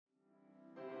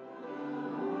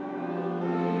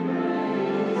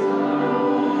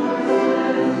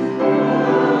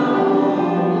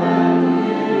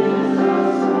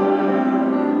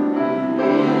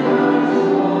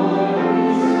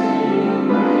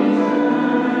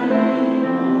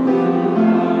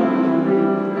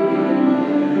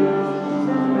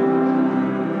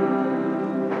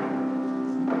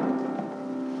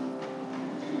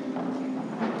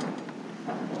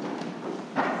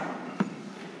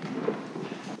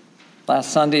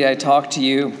Last Sunday, I talked to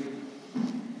you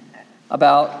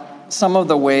about some of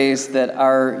the ways that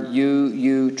our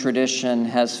UU tradition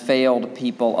has failed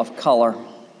people of color,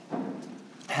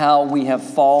 how we have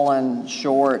fallen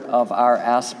short of our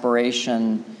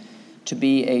aspiration to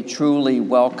be a truly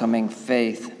welcoming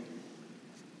faith.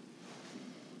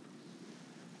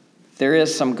 There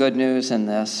is some good news in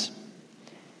this.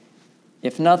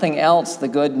 If nothing else, the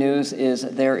good news is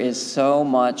there is so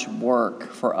much work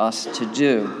for us to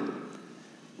do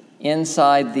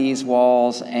inside these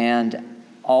walls and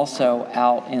also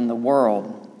out in the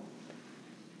world.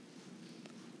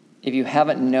 If you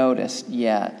haven't noticed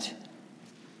yet,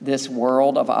 this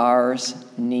world of ours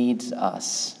needs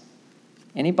us.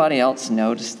 Anybody else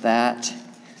notice that?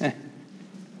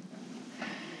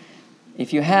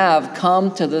 If you have,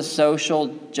 come to the social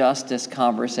justice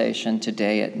conversation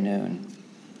today at noon,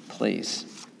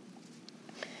 please.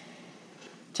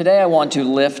 Today I want to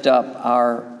lift up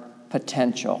our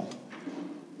potential,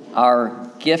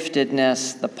 our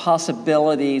giftedness, the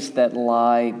possibilities that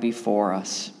lie before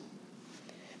us.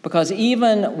 Because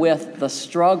even with the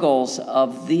struggles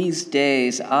of these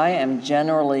days, I am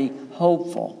generally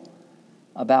hopeful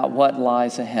about what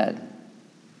lies ahead.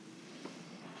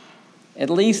 At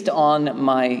least on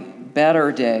my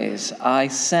better days, I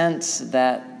sense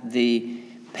that the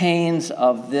pains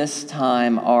of this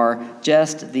time are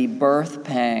just the birth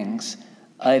pangs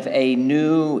of a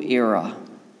new era,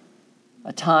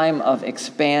 a time of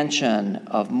expansion,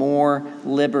 of more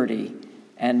liberty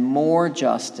and more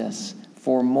justice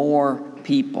for more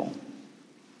people.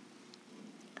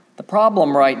 The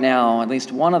problem right now, at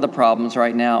least one of the problems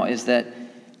right now, is that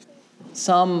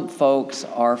some folks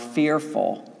are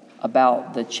fearful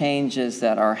about the changes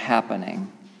that are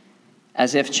happening,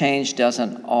 as if change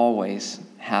doesn't always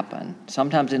happen,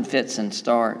 sometimes in fits and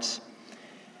starts.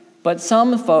 But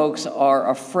some folks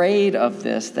are afraid of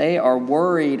this. They are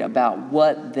worried about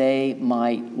what they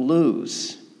might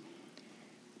lose.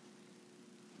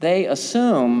 They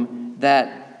assume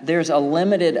that there's a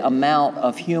limited amount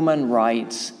of human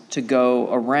rights to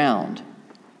go around,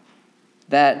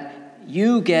 that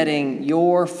you getting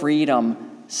your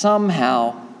freedom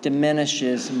somehow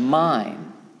diminishes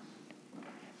mine,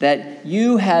 that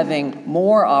you having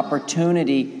more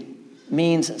opportunity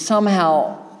means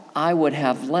somehow I would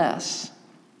have less.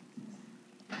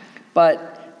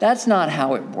 But that's not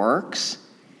how it works.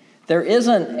 There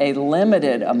isn't a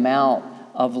limited amount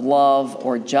of love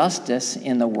or justice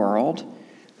in the world.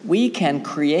 We can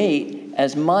create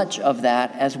as much of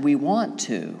that as we want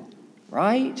to,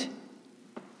 right?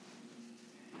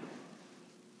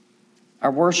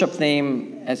 Our worship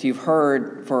theme, as you've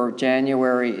heard for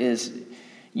January, is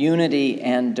unity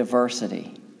and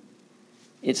diversity.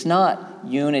 It's not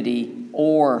unity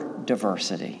or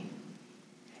diversity,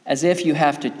 as if you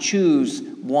have to choose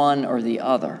one or the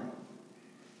other.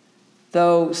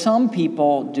 Though some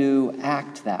people do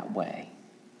act that way.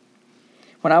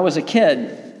 When I was a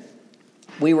kid,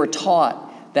 we were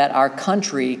taught that our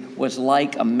country was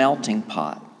like a melting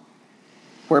pot,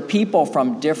 where people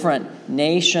from different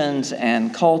nations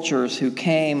and cultures who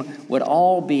came would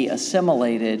all be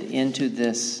assimilated into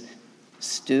this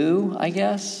stew, I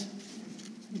guess,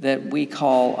 that we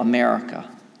call America.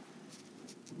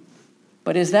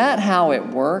 But is that how it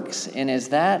works? And is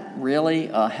that really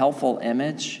a helpful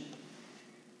image?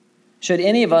 Should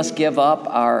any of us give up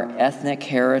our ethnic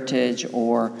heritage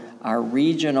or our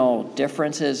regional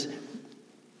differences,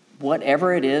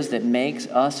 whatever it is that makes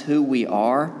us who we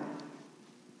are,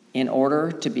 in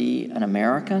order to be an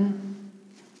American?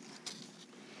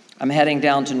 I'm heading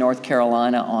down to North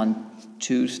Carolina on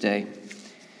Tuesday,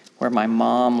 where my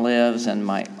mom lives and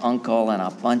my uncle and a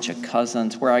bunch of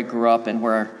cousins, where I grew up and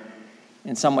where,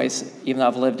 in some ways, even though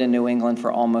I've lived in New England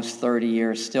for almost 30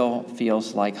 years, still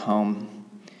feels like home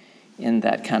in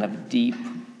that kind of deep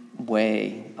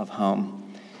way of home.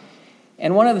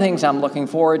 And one of the things I'm looking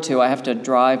forward to, I have to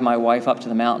drive my wife up to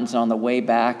the mountains, and on the way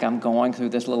back, I'm going through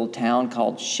this little town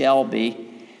called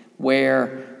Shelby,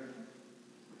 where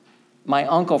my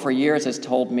uncle for years has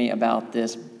told me about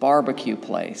this barbecue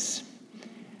place.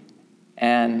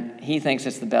 And he thinks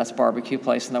it's the best barbecue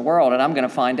place in the world. And I'm going to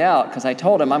find out, because I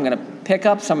told him I'm going to pick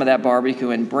up some of that barbecue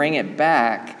and bring it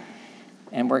back,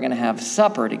 and we're going to have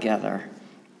supper together.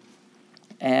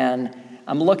 And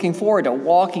I'm looking forward to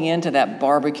walking into that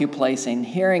barbecue place and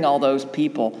hearing all those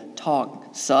people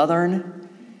talk Southern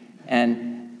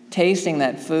and tasting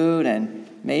that food and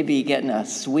maybe getting a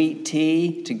sweet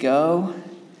tea to go.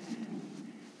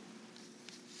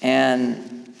 And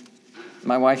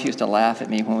my wife used to laugh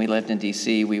at me when we lived in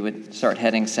D.C. We would start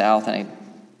heading south, and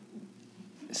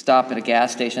I'd stop at a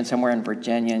gas station somewhere in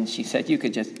Virginia, and she said, you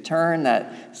could just turn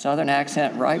that Southern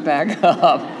accent right back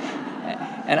up.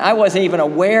 And I wasn't even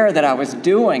aware that I was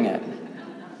doing it.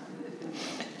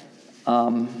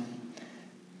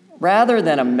 Rather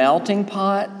than a melting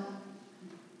pot,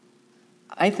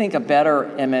 I think a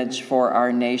better image for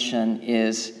our nation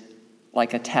is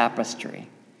like a tapestry,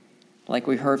 like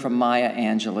we heard from Maya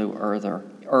Angelou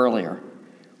earlier,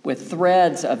 with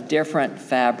threads of different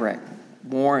fabric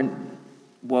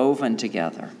woven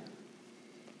together.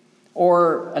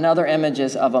 Or another image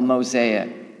is of a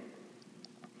mosaic,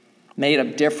 made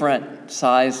of different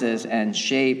sizes and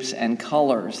shapes and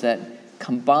colors that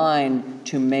combine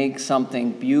to make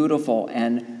something beautiful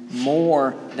and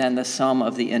more than the sum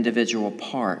of the individual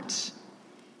parts.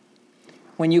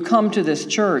 When you come to this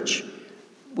church,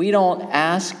 we don't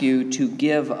ask you to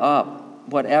give up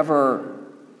whatever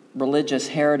religious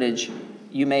heritage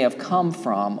you may have come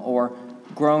from or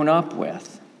grown up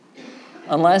with,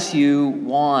 unless you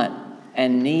want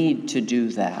and need to do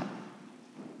that.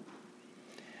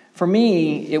 For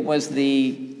me, it was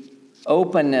the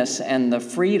openness and the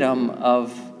freedom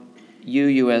of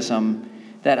UUism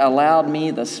that allowed me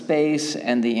the space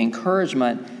and the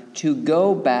encouragement to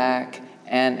go back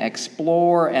and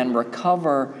explore and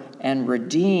recover and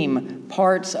redeem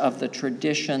parts of the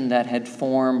tradition that had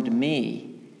formed me.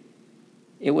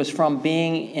 It was from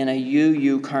being in a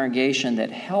UU congregation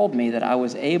that held me that I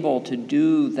was able to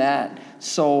do that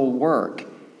soul work.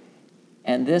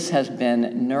 And this has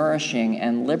been nourishing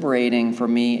and liberating for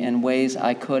me in ways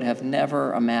I could have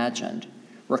never imagined,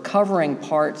 recovering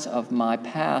parts of my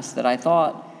past that I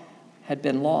thought had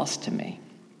been lost to me.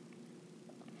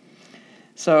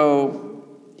 So,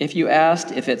 if you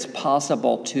asked if it's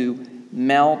possible to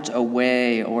melt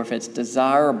away or if it's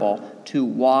desirable to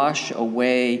wash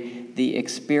away the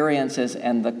experiences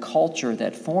and the culture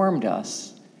that formed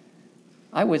us,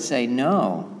 I would say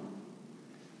no.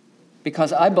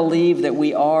 Because I believe that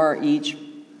we are each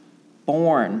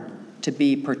born to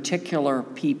be particular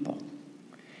people,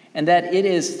 and that it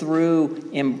is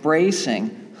through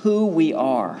embracing who we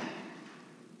are,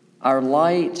 our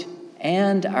light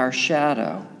and our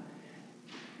shadow,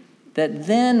 that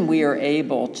then we are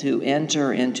able to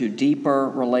enter into deeper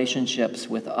relationships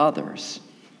with others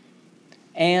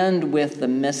and with the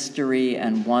mystery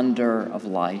and wonder of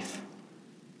life.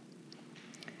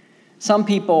 Some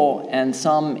people and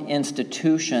some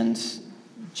institutions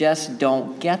just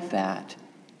don't get that.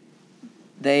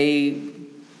 They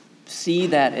see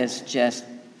that as just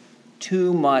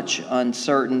too much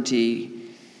uncertainty.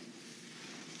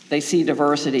 They see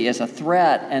diversity as a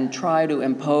threat and try to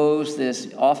impose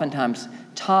this oftentimes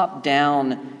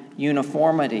top-down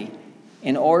uniformity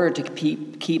in order to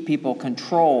keep people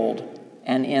controlled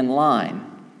and in line.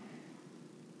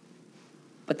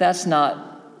 But that's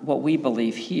not what we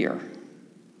believe here.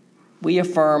 We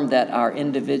affirm that our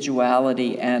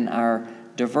individuality and our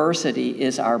diversity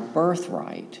is our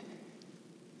birthright.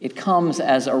 It comes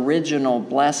as original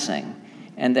blessing,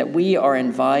 and that we are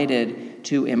invited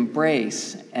to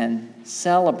embrace and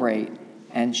celebrate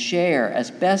and share as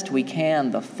best we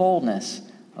can the fullness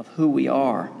of who we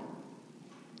are.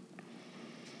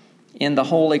 In the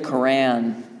Holy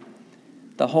Quran,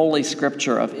 the Holy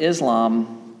Scripture of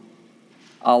Islam,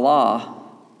 Allah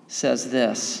says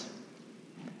this: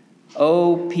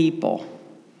 O people,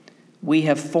 we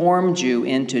have formed you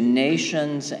into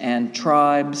nations and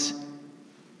tribes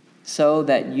so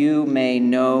that you may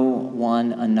know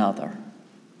one another.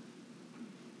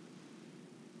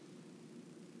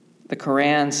 The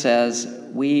Quran says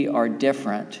we are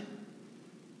different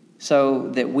so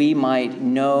that we might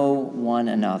know one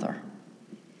another,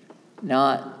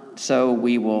 not so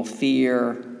we will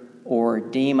fear or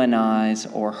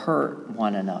demonize or hurt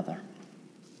one another.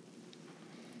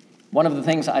 One of the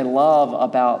things I love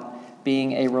about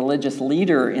being a religious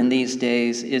leader in these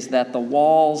days is that the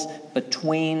walls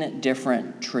between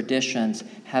different traditions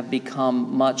have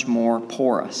become much more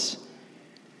porous.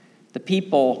 The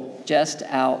people just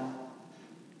out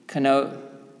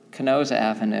Canosa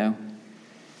Avenue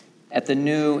at the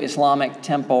new Islamic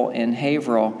temple in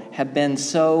Haverhill have been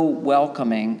so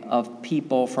welcoming of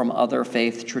people from other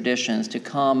faith traditions to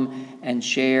come and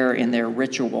share in their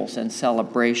rituals and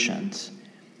celebrations.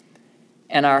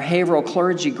 And our Haverhill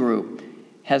clergy group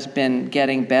has been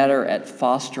getting better at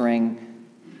fostering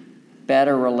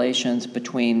better relations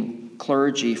between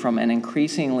clergy from an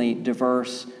increasingly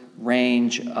diverse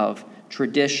range of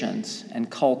traditions and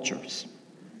cultures.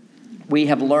 We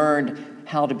have learned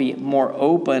how to be more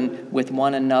open with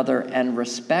one another and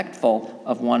respectful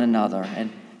of one another, and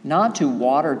not to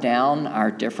water down our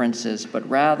differences, but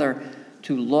rather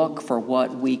to look for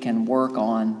what we can work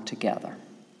on together.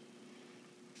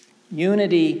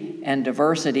 Unity and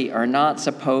diversity are not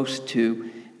supposed to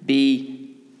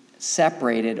be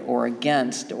separated or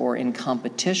against or in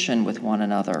competition with one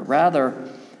another. Rather,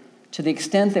 to the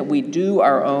extent that we do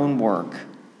our own work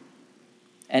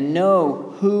and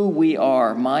know who we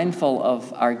are, mindful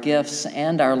of our gifts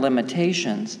and our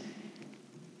limitations,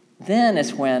 then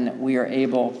is when we are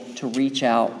able to reach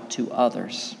out to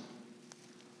others.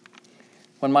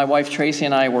 When my wife Tracy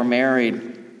and I were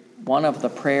married, one of the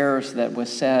prayers that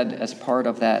was said as part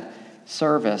of that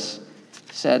service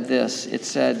said this. It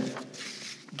said,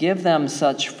 "Give them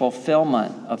such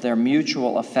fulfillment of their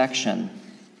mutual affection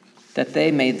that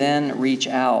they may then reach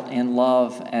out in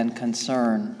love and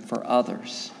concern for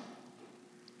others."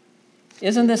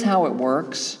 Isn't this how it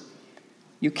works?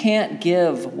 You can't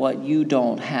give what you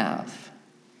don't have.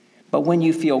 But when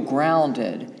you feel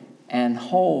grounded and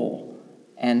whole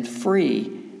and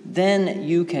free, then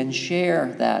you can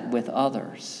share that with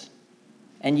others.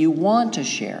 And you want to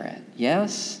share it,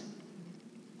 yes?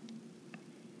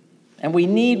 And we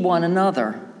need one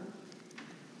another.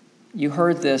 You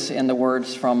heard this in the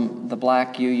words from the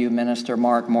Black UU minister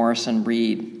Mark Morrison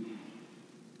Reed.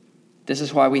 This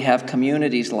is why we have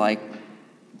communities like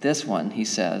this one, he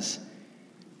says.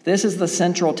 This is the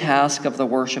central task of the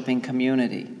worshiping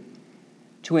community,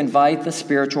 to invite the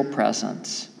spiritual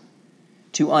presence,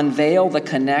 to unveil the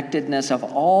connectedness of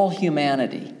all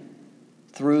humanity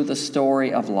through the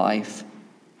story of life,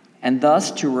 and thus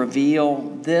to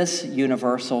reveal this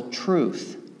universal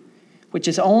truth, which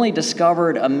is only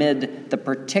discovered amid the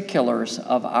particulars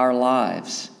of our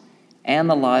lives and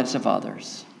the lives of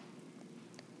others.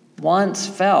 Once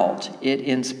felt, it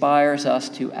inspires us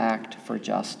to act for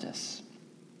justice.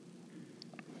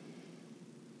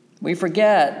 We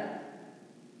forget,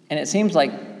 and it seems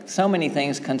like so many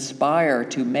things conspire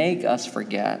to make us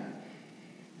forget,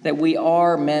 that we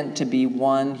are meant to be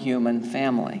one human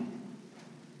family.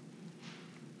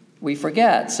 We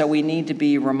forget, so we need to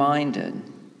be reminded.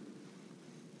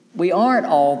 We aren't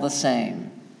all the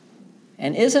same.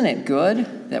 And isn't it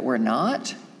good that we're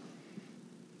not?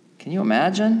 Can you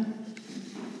imagine?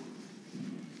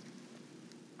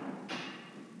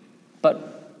 But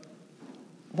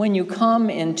when you come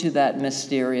into that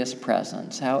mysterious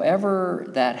presence, however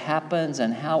that happens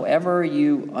and however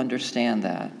you understand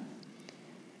that,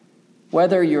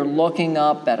 whether you're looking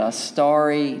up at a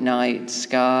starry night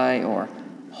sky or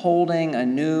holding a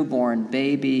newborn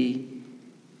baby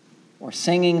or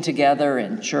singing together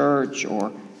in church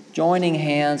or joining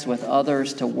hands with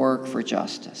others to work for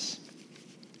justice,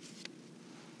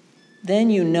 then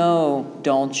you know,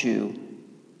 don't you,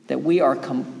 that we are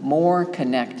more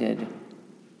connected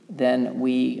than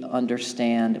we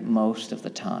understand most of the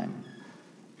time.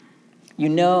 You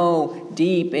know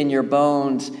deep in your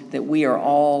bones that we are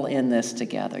all in this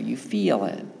together. You feel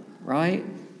it, right?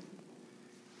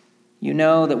 You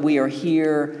know that we are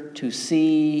here to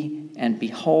see and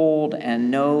behold and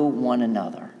know one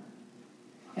another,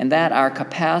 and that our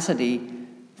capacity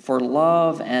for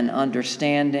love and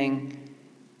understanding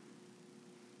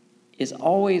is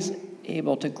always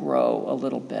able to grow a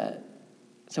little bit.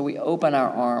 So we open our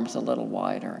arms a little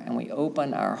wider, and we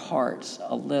open our hearts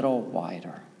a little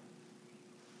wider.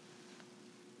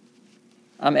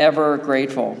 I'm ever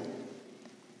grateful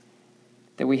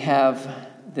that we have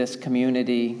this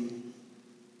community,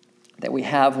 that we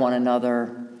have one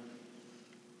another,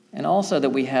 and also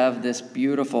that we have this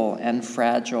beautiful and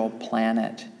fragile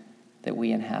planet that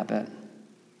we inhabit.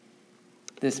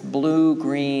 This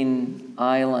blue-green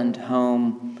island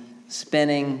home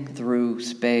spinning through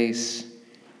space,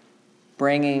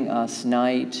 bringing us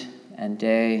night and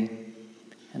day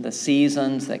and the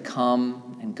seasons that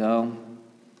come and go.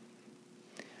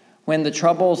 When the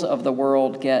troubles of the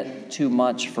world get too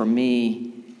much for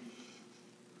me,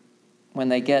 when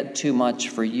they get too much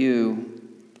for you,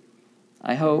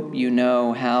 I hope you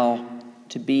know how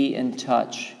to be in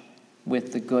touch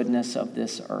with the goodness of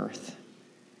this earth,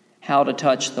 how to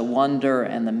touch the wonder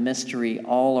and the mystery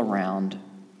all around.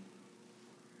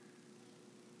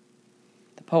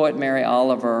 The poet Mary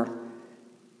Oliver,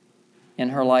 in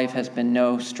her life, has been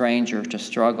no stranger to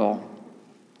struggle.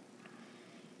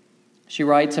 She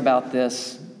writes about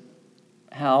this,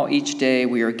 how each day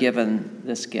we are given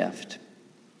this gift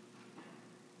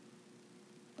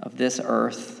of this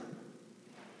earth.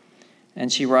 And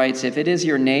she writes, "If it is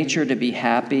your nature to be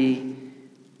happy,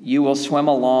 you will swim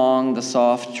along the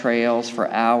soft trails for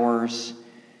hours,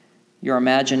 your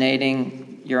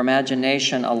imagination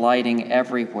alighting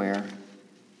everywhere.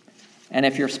 And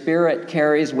if your spirit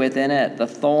carries within it the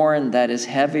thorn that is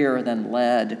heavier than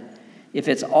lead, if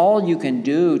it's all you can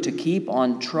do to keep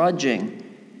on trudging,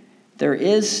 there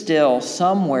is still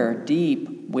somewhere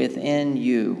deep within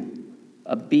you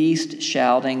a beast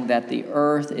shouting that the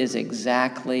earth is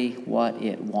exactly what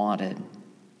it wanted.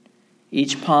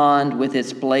 Each pond with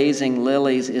its blazing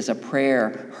lilies is a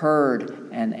prayer heard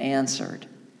and answered,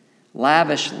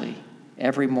 lavishly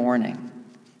every morning.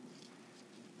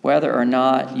 Whether or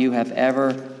not you have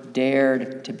ever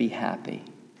dared to be happy,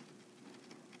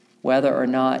 whether or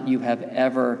not you have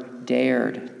ever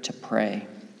dared to pray.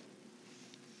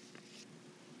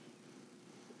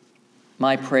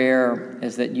 My prayer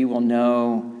is that you will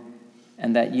know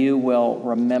and that you will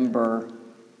remember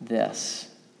this,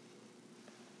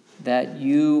 that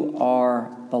you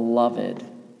are beloved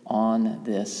on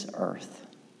this earth.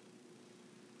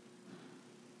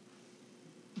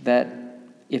 That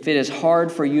if it is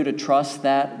hard for you to trust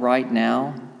that right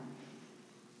now,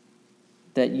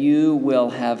 that you will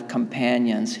have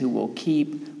companions who will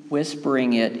keep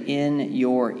whispering it in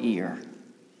your ear.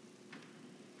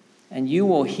 And you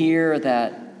will hear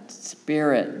that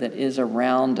Spirit that is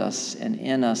around us and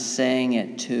in us saying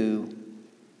it too.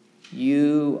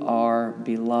 You are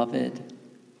beloved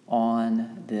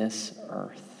on this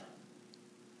earth.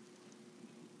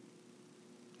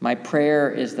 My prayer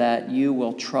is that you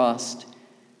will trust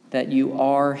that you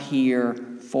are here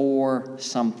for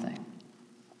something.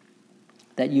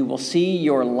 That you will see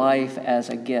your life as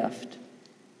a gift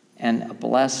and a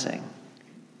blessing.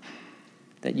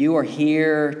 That you are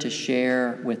here to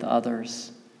share with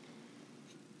others.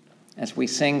 As we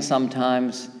sing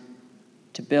sometimes,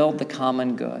 to build the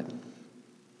common good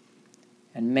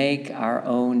and make our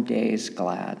own days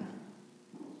glad.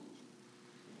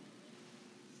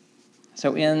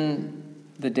 So in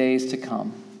the days to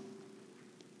come,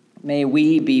 may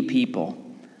we be people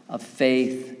of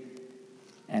faith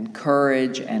and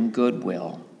courage and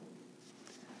goodwill,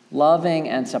 loving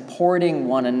and supporting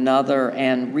one another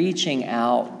and reaching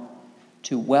out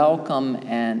to welcome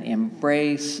and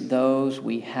embrace those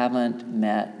we haven't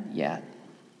met yet.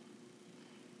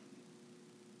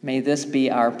 May this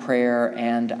be our prayer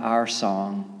and our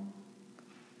song.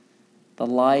 The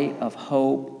light of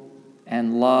hope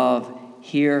and love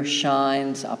here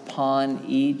shines upon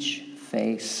each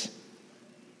face.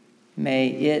 May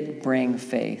it bring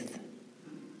faith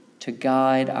to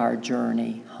guide our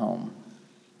journey home,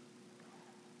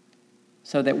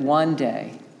 so that one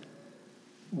day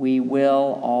we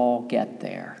will all get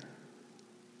there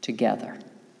together.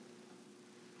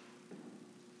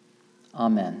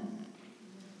 Amen.